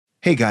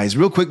Hey guys,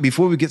 real quick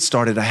before we get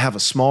started, I have a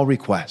small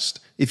request.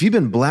 If you've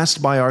been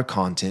blessed by our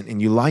content and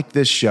you like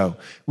this show,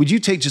 would you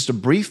take just a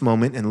brief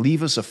moment and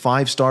leave us a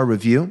 5-star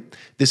review?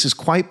 This is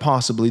quite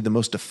possibly the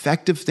most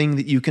effective thing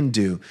that you can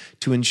do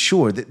to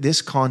ensure that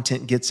this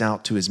content gets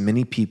out to as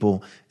many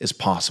people as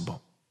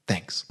possible.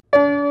 Thanks.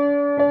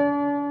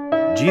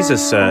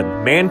 Jesus said,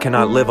 "Man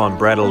cannot live on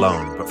bread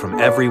alone, but from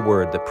every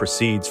word that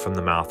proceeds from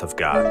the mouth of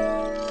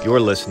God."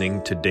 You're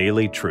listening to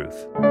Daily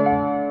Truth.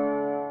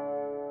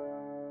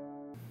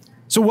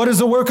 So what is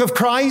the work of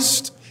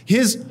Christ?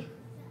 His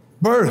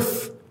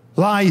birth,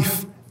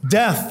 life,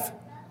 death,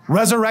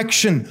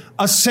 resurrection,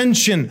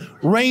 ascension,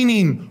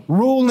 reigning,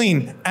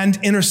 ruling, and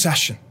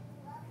intercession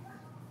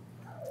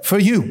for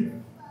you.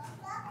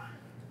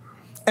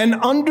 And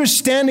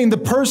understanding the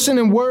person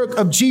and work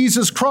of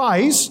Jesus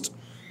Christ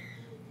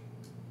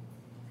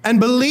and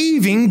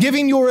believing,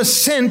 giving your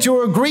assent,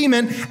 your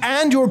agreement,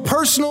 and your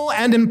personal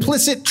and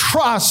implicit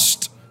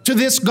trust to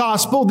this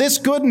gospel, this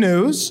good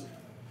news,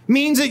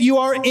 means that you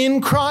are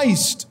in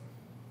Christ.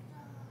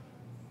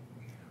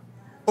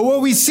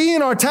 What we see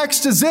in our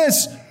text is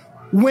this: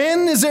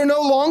 when is there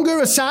no longer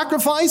a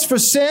sacrifice for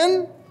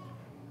sin?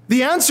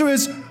 The answer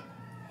is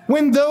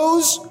when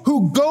those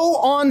who go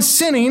on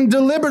sinning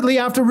deliberately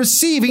after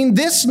receiving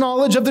this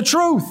knowledge of the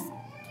truth.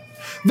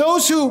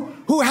 Those who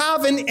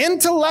have an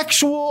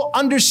intellectual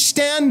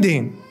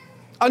understanding,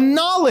 a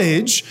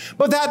knowledge,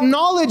 but that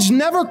knowledge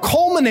never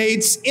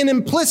culminates in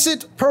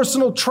implicit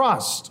personal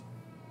trust.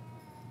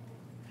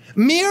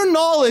 Mere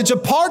knowledge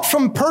apart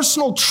from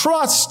personal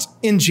trust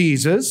in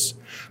Jesus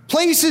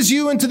places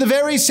you into the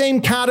very same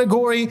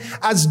category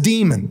as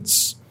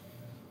demons.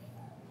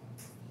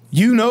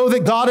 You know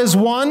that God is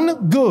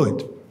one,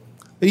 good.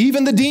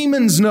 Even the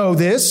demons know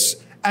this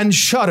and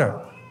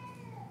shudder.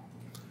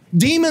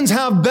 Demons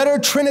have better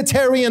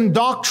Trinitarian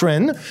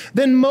doctrine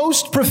than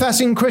most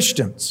professing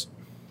Christians.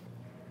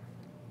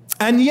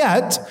 And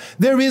yet,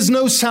 there is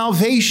no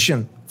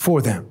salvation for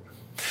them.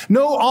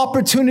 No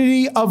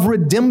opportunity of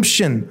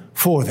redemption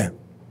for them.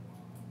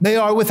 They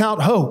are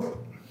without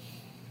hope.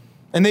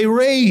 And they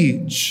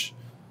rage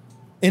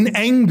in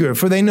anger,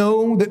 for they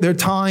know that their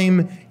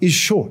time is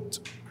short.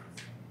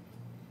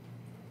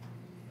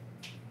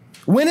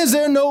 When is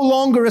there no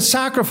longer a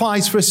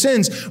sacrifice for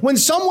sins? When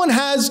someone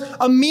has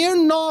a mere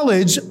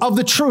knowledge of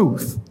the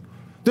truth.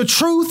 The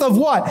truth of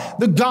what?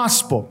 The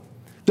gospel.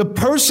 The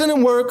person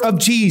and work of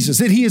Jesus,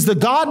 that he is the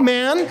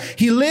God-man,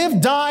 he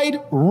lived,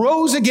 died,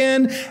 rose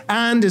again,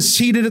 and is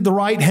seated at the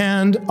right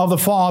hand of the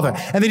Father.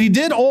 And that he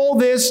did all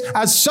this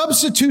as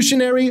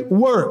substitutionary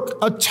work,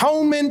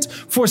 atonement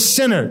for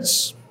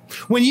sinners.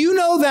 When you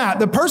know that,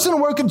 the person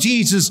and work of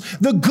Jesus,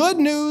 the good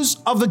news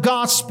of the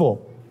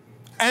gospel,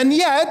 and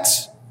yet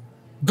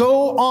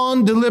go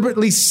on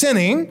deliberately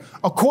sinning,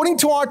 according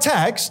to our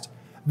text,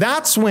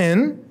 that's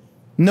when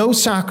no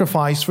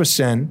sacrifice for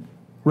sin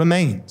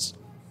remains.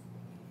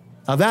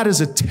 Now that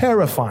is a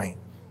terrifying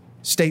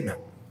statement.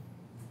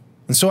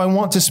 And so I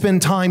want to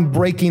spend time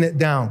breaking it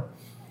down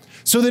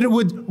so that it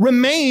would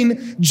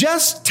remain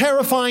just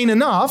terrifying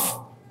enough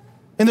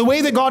in the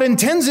way that God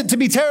intends it to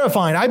be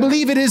terrifying. I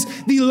believe it is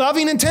the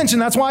loving intention.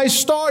 That's why I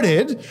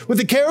started with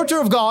the character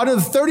of God in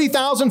the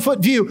 30,000-foot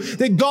view,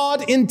 that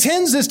God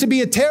intends this to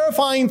be a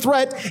terrifying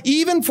threat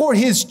even for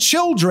his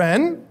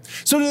children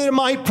so that it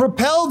might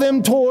propel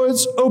them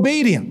towards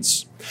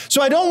obedience.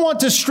 So I don't want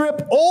to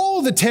strip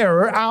all the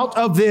terror out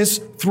of this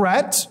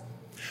threat,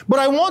 but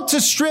I want to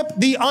strip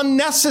the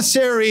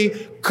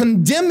unnecessary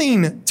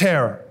condemning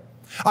terror.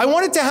 I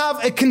want it to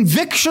have a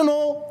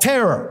convictional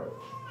terror.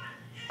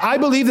 I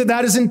believe that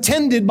that is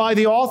intended by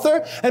the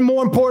author, and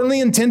more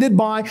importantly, intended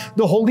by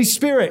the Holy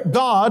Spirit,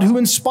 God who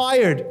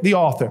inspired the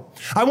author.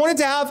 I want it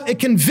to have a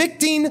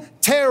convicting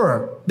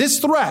terror, this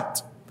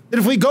threat, that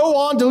if we go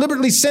on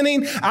deliberately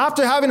sinning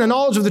after having a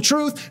knowledge of the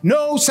truth,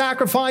 no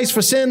sacrifice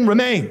for sin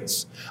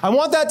remains. I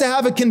want that to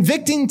have a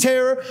convicting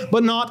terror,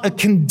 but not a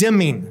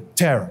condemning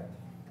terror.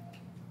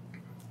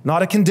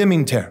 Not a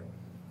condemning terror.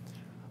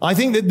 I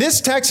think that this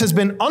text has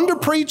been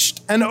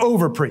underpreached and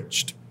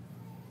overpreached.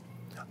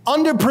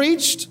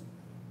 Underpreached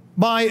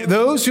by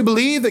those who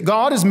believe that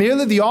God is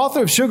merely the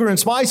author of sugar and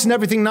spice and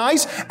everything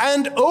nice,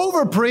 and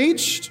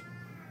overpreached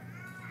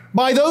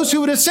by those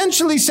who would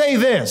essentially say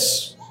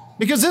this,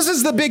 because this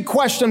is the big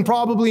question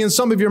probably in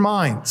some of your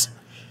minds.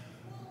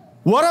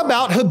 What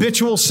about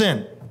habitual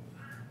sin?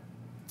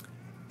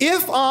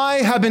 If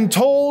I have been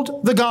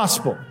told the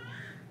gospel,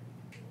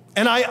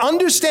 and I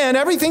understand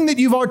everything that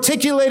you've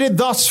articulated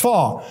thus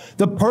far,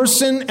 the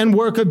person and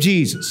work of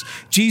Jesus.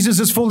 Jesus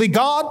is fully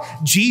God.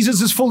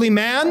 Jesus is fully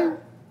man.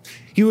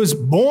 He was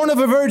born of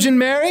a Virgin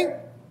Mary.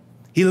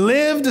 He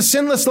lived a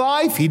sinless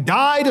life. He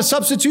died a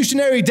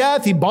substitutionary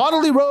death. He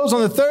bodily rose on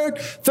the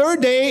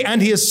third day,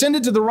 and he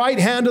ascended to the right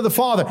hand of the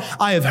Father.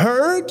 I have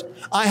heard.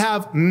 I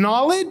have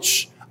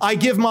knowledge. I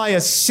give my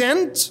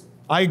assent.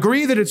 I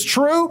agree that it's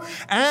true.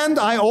 And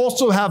I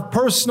also have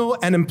personal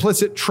and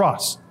implicit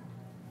trust.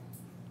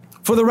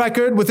 For the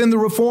record, within the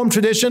Reformed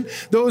tradition,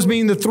 those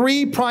being the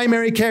three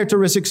primary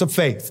characteristics of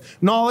faith: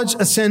 knowledge,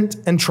 assent,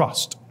 and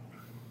trust.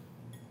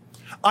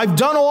 I've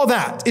done all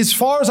that as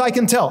far as I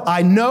can tell.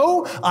 I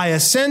know, I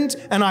assent,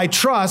 and I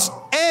trust,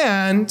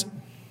 and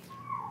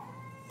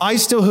I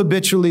still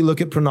habitually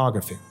look at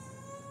pornography.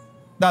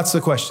 That's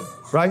the question,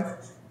 right?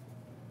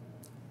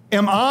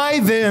 Am I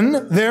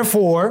then,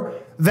 therefore,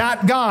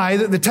 that guy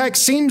that the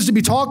text seems to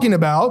be talking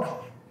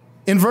about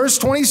in verse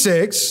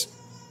 26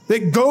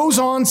 that goes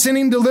on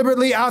sinning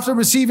deliberately after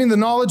receiving the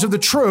knowledge of the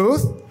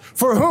truth,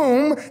 for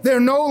whom there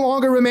no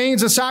longer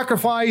remains a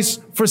sacrifice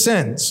for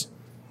sins?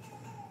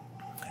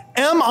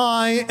 Am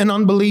I an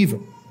unbeliever?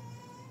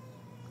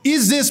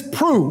 Is this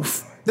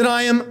proof that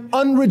I am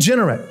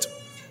unregenerate?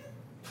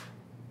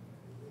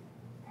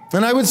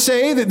 And I would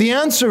say that the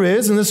answer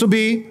is, and this will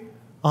be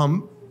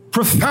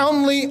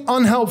profoundly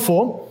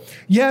unhelpful,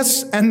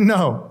 yes and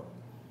no.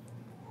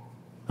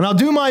 And I'll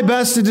do my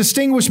best to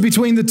distinguish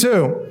between the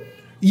two.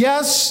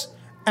 Yes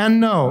and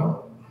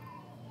no.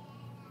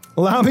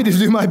 Allow me to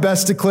do my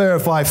best to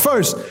clarify.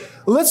 First,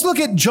 let's look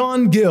at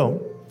John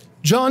Gill.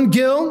 John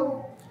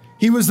Gill,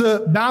 he was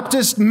the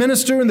Baptist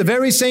minister in the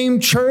very same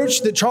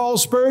church that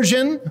Charles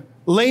Spurgeon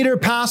later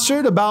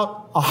pastored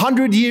about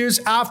 100 years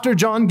after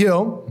John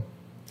Gill.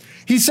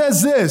 He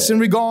says this in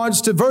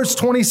regards to verse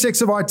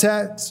 26 of our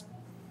text.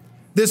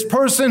 This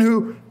person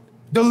who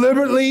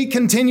deliberately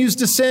continues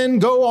to sin,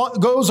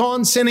 goes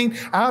on sinning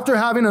after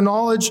having a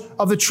knowledge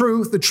of the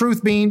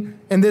truth being,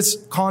 in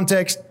this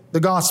context, the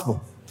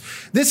gospel.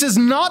 This is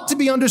not to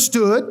be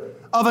understood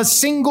of a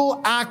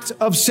single act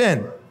of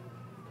sin.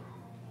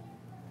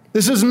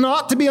 This is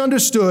not to be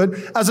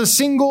understood as a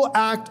single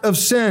act of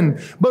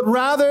sin, but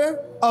rather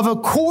of a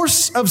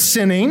course of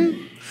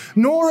sinning,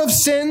 nor of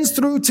sins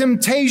through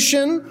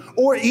temptation,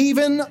 or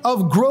even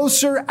of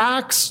grosser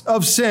acts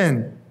of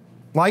sin,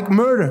 like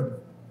murder,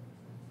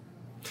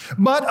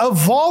 but of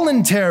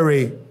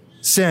voluntary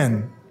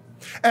sin,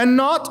 and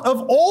not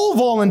of all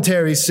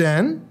voluntary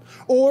sin,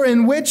 or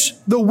in which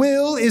the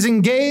will is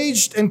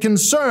engaged and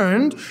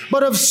concerned,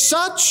 but of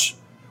such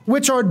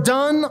which are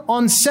done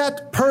on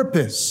set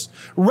purpose,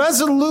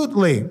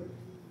 resolutely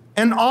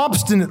and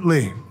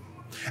obstinately,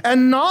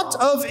 and not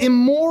of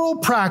immoral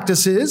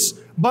practices,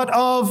 but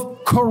of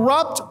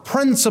corrupt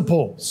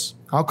principles.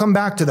 I'll come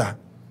back to that.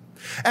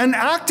 And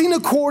acting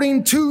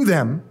according to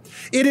them,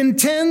 it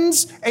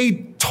intends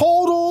a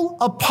total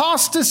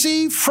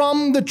apostasy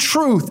from the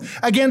truth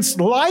against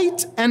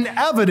light and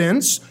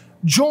evidence,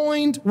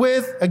 joined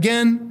with,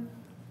 again,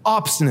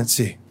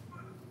 obstinacy,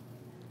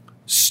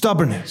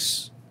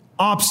 stubbornness,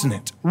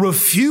 obstinate,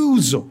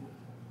 refusal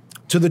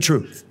to the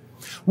truth.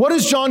 What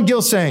is John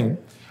Gill saying?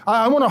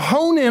 I want to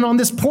hone in on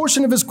this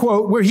portion of his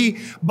quote where he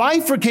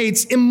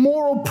bifurcates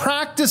immoral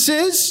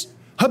practices,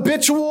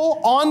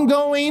 habitual,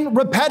 ongoing,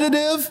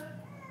 repetitive,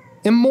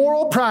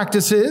 immoral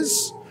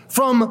practices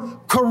from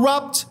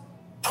corrupt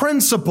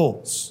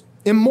principles.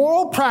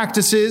 Immoral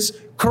practices,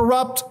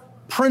 corrupt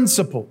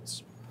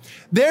principles.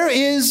 There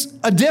is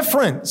a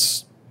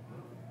difference,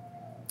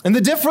 and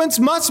the difference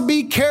must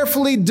be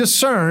carefully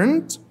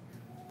discerned,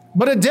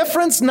 but a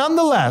difference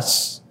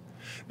nonetheless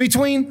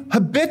between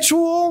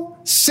habitual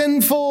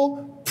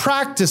sinful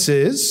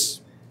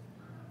practices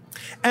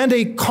and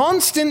a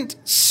constant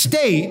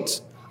state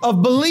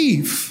of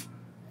belief,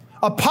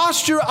 a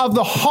posture of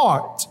the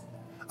heart,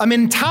 a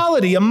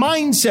mentality, a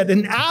mindset,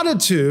 an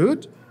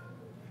attitude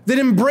that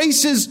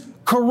embraces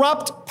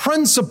corrupt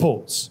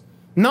principles,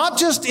 not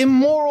just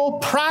immoral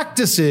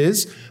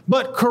practices,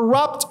 but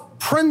corrupt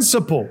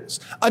principles,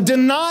 a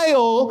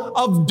denial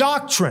of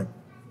doctrine,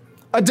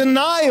 a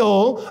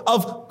denial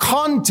of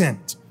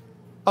content,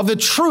 of the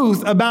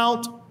truth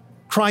about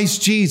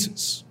Christ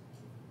Jesus.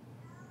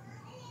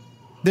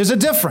 There's a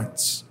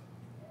difference.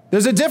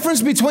 There's a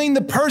difference between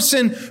the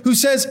person who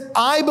says,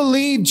 I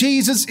believe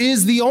Jesus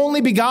is the only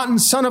begotten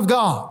Son of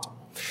God,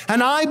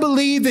 and I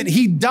believe that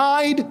He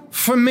died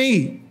for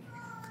me,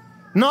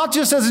 not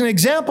just as an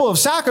example of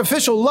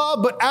sacrificial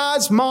love, but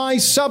as my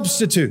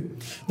substitute,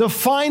 the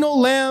final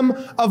Lamb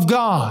of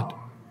God.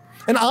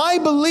 And I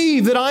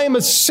believe that I am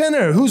a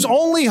sinner whose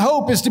only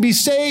hope is to be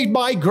saved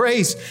by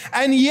grace.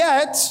 And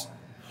yet,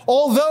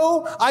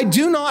 although I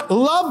do not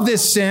love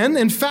this sin,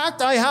 in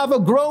fact, I have a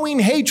growing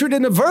hatred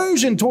and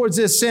aversion towards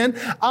this sin,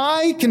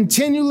 I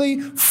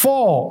continually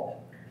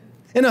fall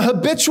in a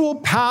habitual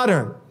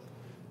pattern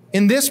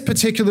in this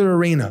particular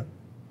arena.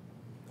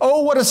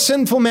 Oh, what a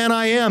sinful man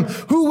I am.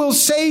 Who will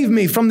save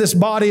me from this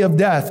body of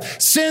death?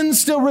 Sin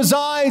still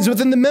resides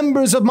within the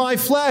members of my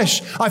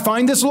flesh. I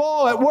find this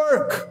law at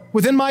work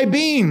within my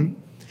being,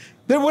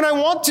 that when I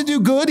want to do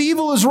good,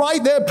 evil is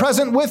right there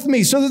present with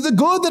me, so that the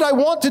good that I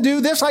want to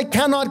do, this I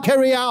cannot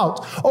carry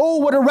out. Oh,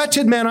 what a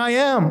wretched man I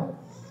am.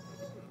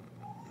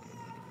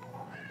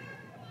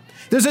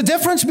 There's a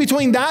difference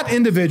between that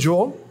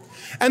individual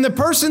and the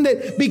person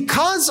that,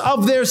 because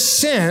of their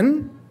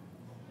sin,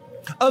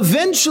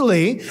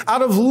 eventually,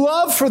 out of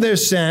love for their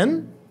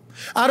sin,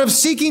 out of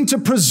seeking to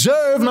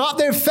preserve not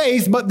their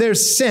faith, but their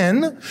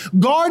sin,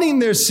 guarding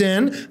their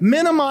sin,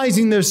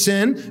 minimizing their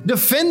sin,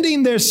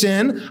 defending their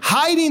sin,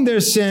 hiding their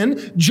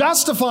sin,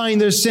 justifying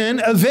their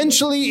sin,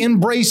 eventually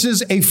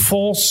embraces a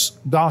false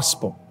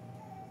gospel.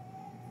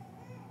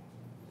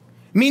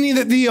 meaning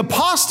that the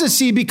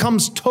apostasy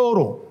becomes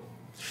total.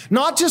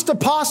 Not just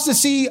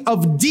apostasy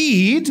of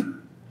deed,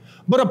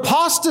 but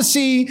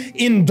apostasy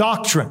in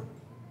doctrine,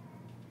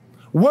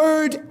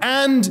 word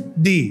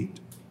and deed.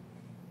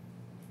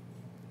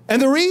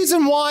 And the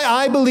reason why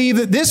I believe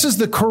that this is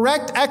the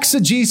correct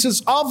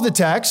exegesis of the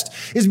text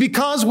is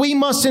because we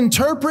must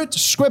interpret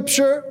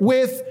Scripture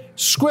with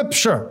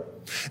Scripture.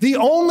 The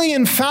only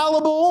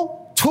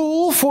infallible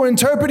tool for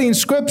interpreting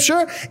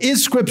Scripture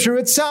is Scripture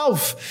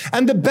itself.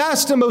 And the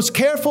best and most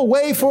careful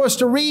way for us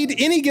to read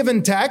any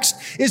given text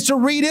is to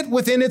read it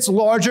within its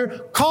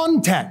larger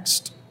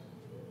context.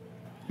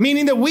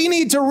 Meaning that we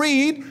need to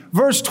read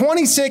verse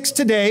 26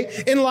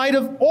 today in light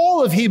of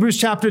all of Hebrews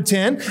chapter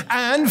 10,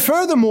 and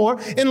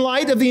furthermore, in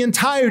light of the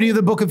entirety of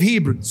the book of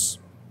Hebrews.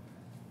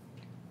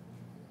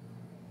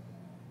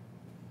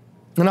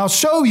 And I'll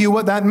show you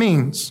what that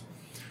means.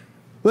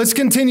 Let's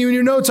continue. In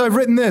your notes, I've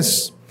written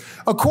this.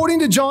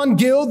 According to John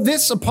Gill,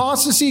 this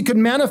apostasy could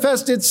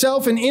manifest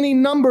itself in any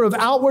number of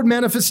outward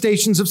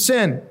manifestations of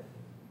sin.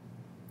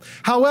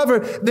 However,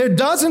 there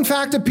does in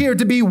fact appear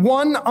to be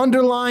one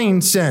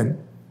underlying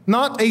sin.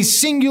 Not a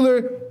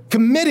singular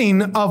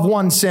committing of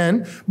one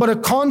sin, but a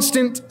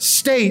constant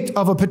state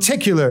of a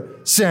particular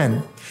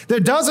sin. There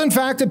does in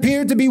fact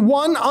appear to be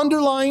one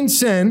underlying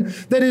sin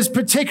that is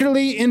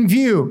particularly in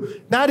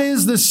view. That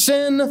is the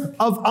sin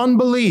of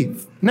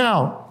unbelief.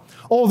 Now,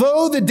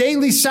 although the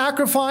daily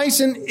sacrifice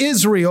in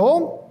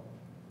Israel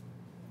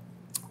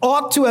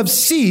ought to have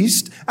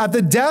ceased at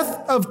the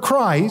death of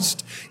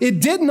Christ, it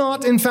did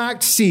not in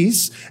fact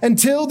cease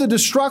until the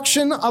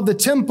destruction of the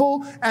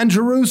temple and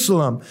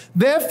Jerusalem.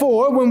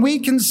 Therefore, when we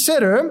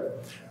consider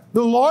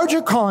the larger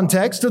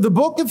context of the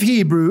book of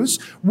Hebrews,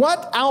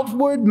 what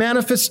outward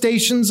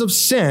manifestations of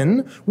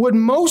sin would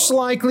most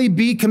likely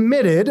be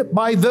committed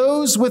by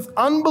those with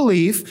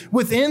unbelief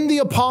within the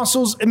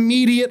apostles'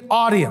 immediate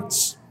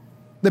audience?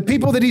 The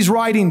people that he's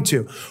writing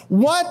to.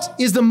 What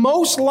is the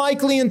most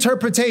likely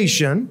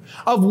interpretation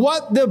of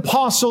what the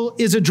apostle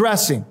is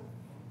addressing?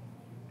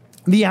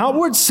 The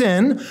outward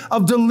sin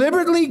of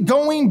deliberately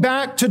going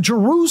back to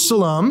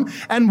Jerusalem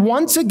and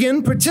once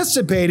again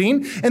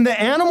participating in the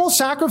animal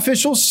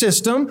sacrificial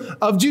system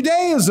of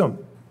Judaism.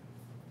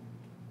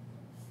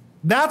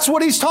 That's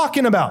what he's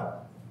talking about.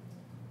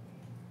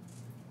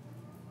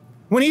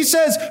 When he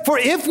says, for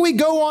if we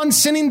go on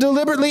sinning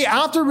deliberately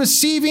after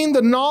receiving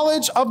the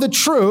knowledge of the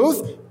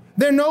truth,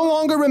 there no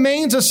longer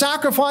remains a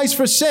sacrifice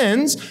for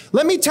sins.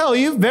 Let me tell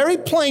you very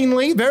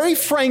plainly, very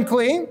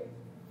frankly,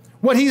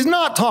 what he's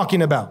not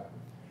talking about.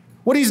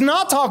 What he's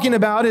not talking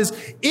about is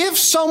if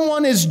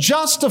someone is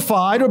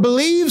justified or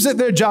believes that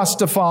they're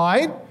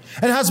justified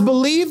and has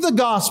believed the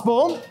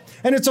gospel,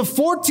 and it's a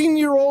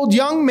 14-year-old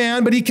young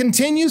man, but he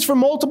continues for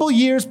multiple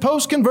years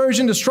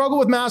post-conversion to struggle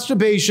with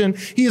masturbation.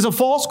 He is a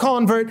false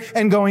convert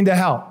and going to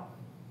hell.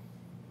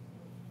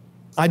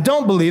 I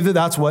don't believe that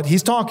that's what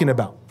he's talking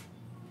about.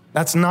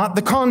 That's not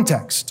the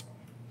context.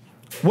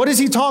 What is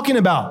he talking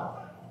about?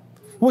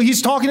 Well,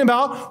 he's talking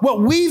about what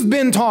we've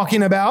been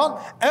talking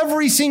about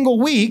every single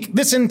week,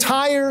 this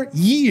entire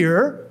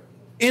year,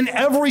 in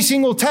every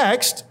single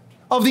text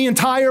of the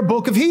entire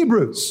book of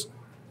Hebrews.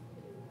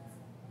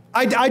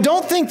 I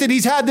don't think that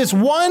he's had this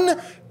one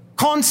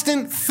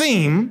constant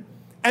theme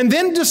and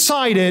then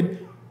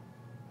decided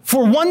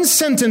for one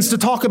sentence to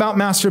talk about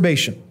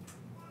masturbation.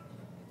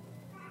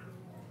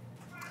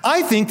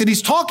 I think that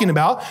he's talking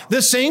about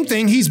the same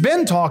thing he's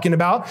been talking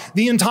about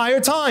the entire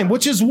time,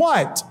 which is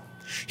what?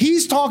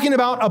 He's talking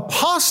about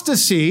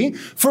apostasy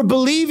for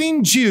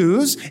believing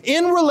Jews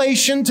in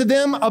relation to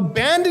them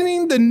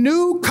abandoning the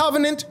new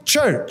covenant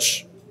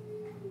church,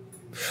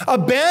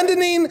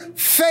 abandoning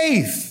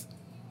faith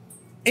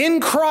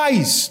in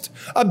Christ,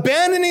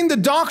 abandoning the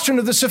doctrine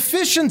of the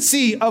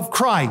sufficiency of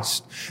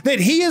Christ, that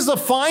he is the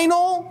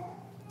final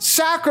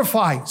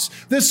sacrifice,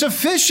 the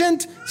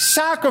sufficient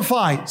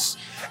sacrifice,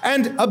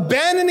 and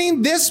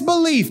abandoning this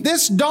belief,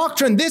 this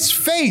doctrine, this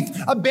faith,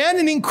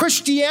 abandoning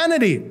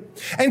Christianity,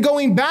 and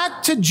going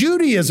back to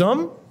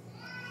Judaism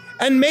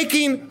and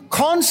making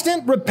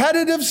constant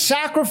repetitive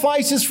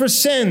sacrifices for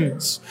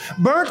sins,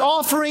 burnt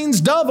offerings,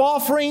 dove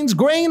offerings,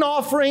 grain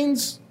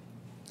offerings,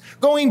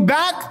 going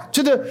back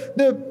to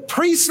the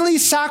priestly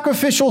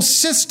sacrificial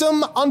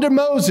system under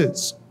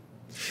Moses.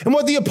 And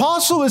what the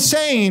apostle is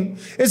saying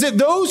is that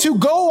those who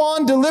go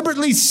on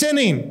deliberately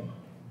sinning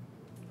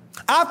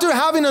after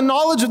having a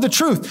knowledge of the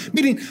truth,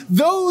 meaning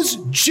those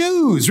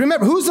Jews,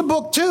 remember, who's the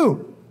book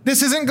to?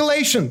 This isn't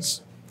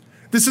Galatians.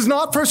 This is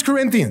not 1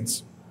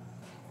 Corinthians.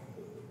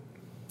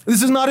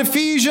 This is not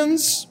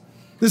Ephesians.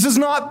 This is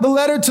not the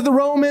letter to the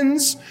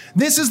Romans.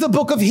 This is the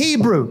book of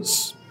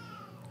Hebrews.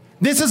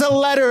 This is a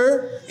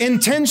letter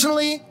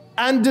intentionally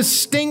and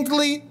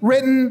distinctly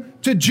written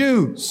to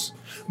Jews,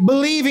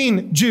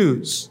 believing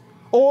Jews,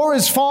 or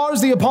as far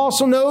as the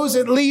apostle knows,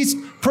 at least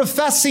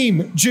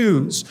professing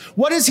Jews.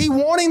 What is he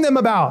warning them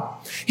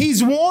about?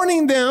 He's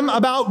warning them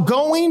about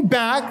going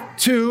back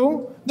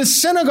to the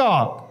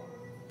synagogue,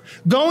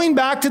 going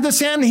back to the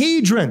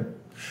Sanhedrin,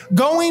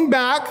 going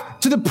back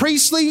to the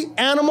priestly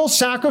animal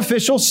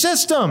sacrificial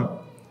system.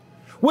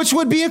 which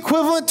would be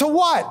equivalent to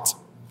what?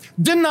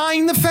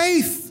 Denying the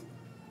faith.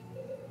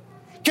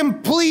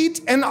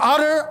 Complete and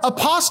utter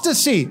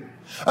apostasy.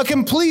 A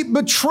complete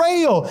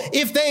betrayal.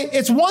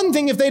 It's one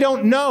thing if they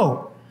don't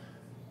know.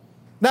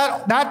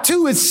 That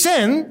too is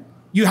sin.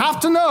 You have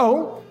to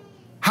know.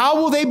 How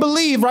will they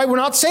believe, right? We're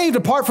not saved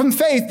apart from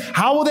faith.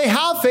 How will they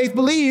have faith,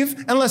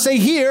 believe, unless they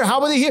hear? How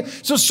will they hear?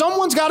 So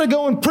someone's got to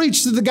go and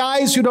preach to the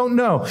guys who don't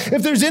know.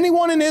 If there's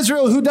anyone in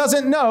Israel who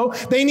doesn't know,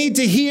 they need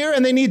to hear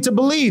and they need to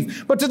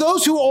believe. But to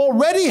those who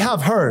already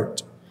have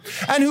heard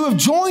and who have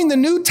joined the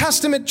New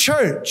Testament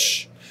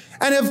church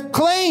and have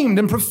claimed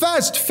and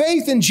professed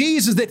faith in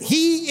Jesus, that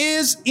he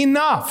is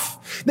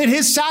enough, that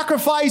his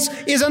sacrifice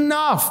is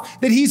enough,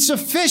 that he's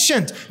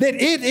sufficient, that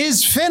it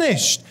is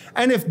finished.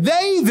 And if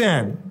they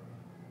then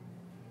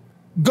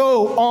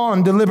go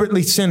on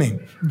deliberately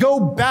sinning, go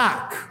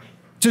back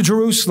to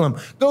Jerusalem,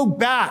 go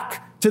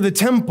back to the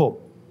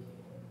temple,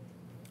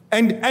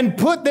 and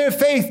put their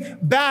faith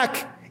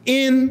back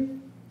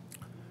in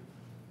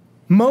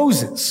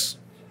Moses.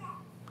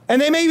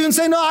 And they may even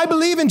say, no, I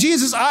believe in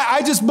Jesus.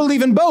 I just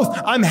believe in both.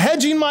 I'm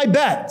hedging my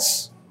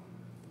bets.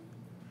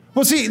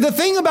 Well, see, the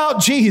thing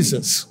about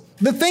Jesus,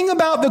 the thing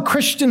about the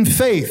Christian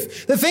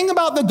faith, the thing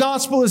about the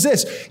gospel is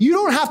this: you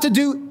don't have to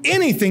do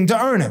anything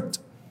to earn it.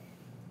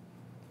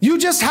 You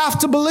just have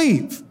to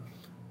believe.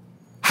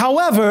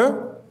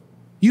 However,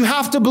 you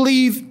have to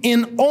believe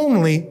in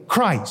only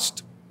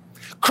Christ.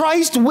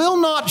 Christ will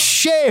not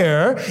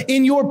share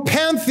in your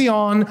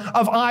pantheon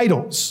of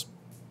idols.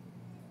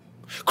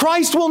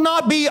 Christ will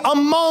not be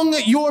among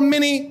your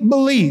many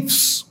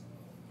beliefs.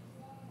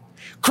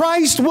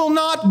 Christ will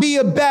not be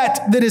a bet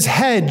that is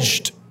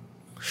hedged.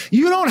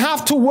 You don't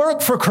have to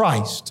work for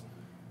Christ.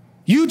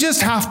 You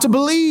just have to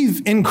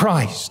believe in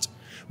Christ.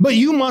 But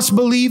you must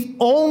believe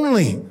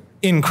only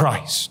in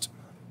Christ.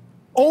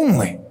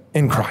 Only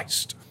in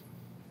Christ.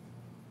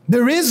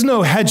 There is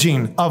no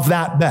hedging of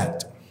that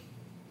bet.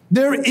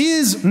 There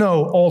is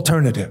no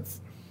alternative.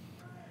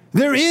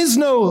 There is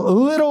no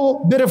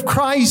little bit of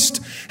Christ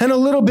and a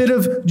little bit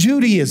of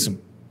Judaism.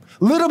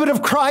 A little bit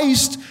of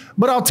Christ,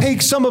 but I'll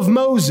take some of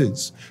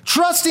Moses.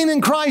 Trusting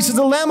in Christ as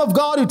the Lamb of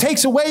God who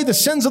takes away the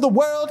sins of the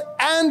world,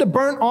 and a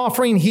burnt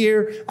offering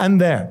here and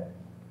there.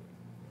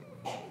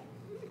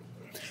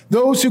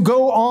 Those who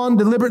go on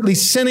deliberately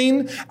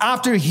sinning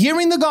after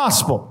hearing the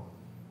gospel,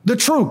 the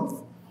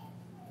truth,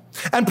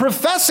 and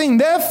professing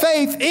their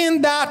faith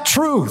in that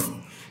truth,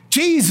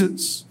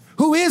 Jesus,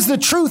 who is the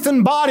truth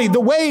embodied, the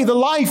way, the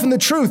life, and the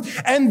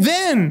truth, and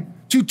then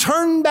to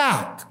turn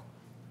back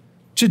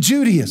to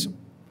Judaism,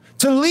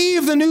 to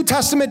leave the New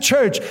Testament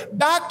church,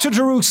 back to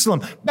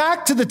Jerusalem,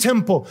 back to the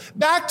temple,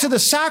 back to the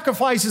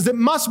sacrifices that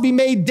must be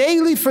made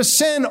daily for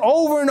sin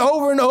over and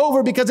over and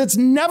over because it's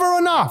never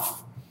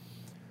enough.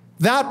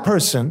 That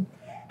person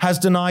has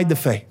denied the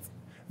faith.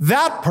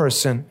 That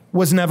person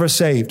was never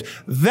saved.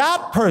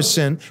 That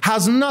person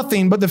has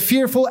nothing but the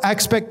fearful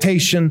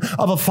expectation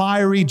of a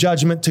fiery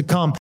judgment to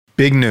come.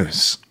 Big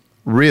news.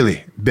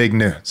 Really big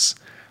news.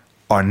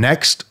 Our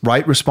next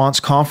Right Response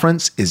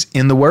Conference is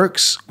in the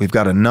works. We've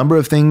got a number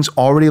of things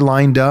already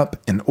lined up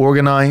and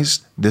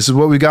organized. This is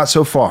what we've got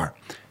so far.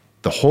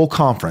 The whole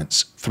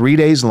conference, 3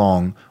 days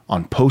long,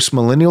 on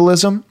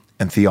postmillennialism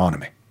and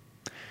theonomy.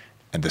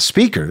 And the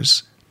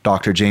speakers,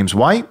 Dr. James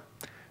White,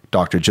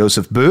 Dr.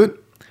 Joseph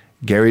Boot,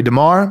 Gary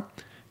DeMar,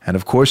 and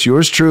of course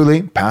yours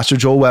truly, Pastor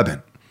Joel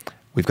Webbin.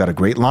 We've got a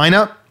great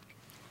lineup.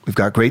 We've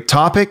got great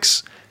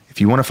topics.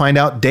 If you want to find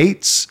out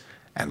dates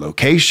and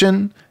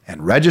location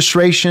and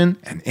registration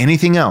and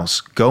anything else,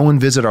 go and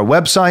visit our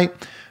website,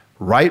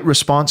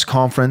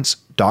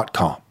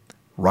 rightresponseconference.com.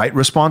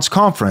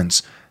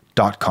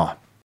 rightresponseconference.com.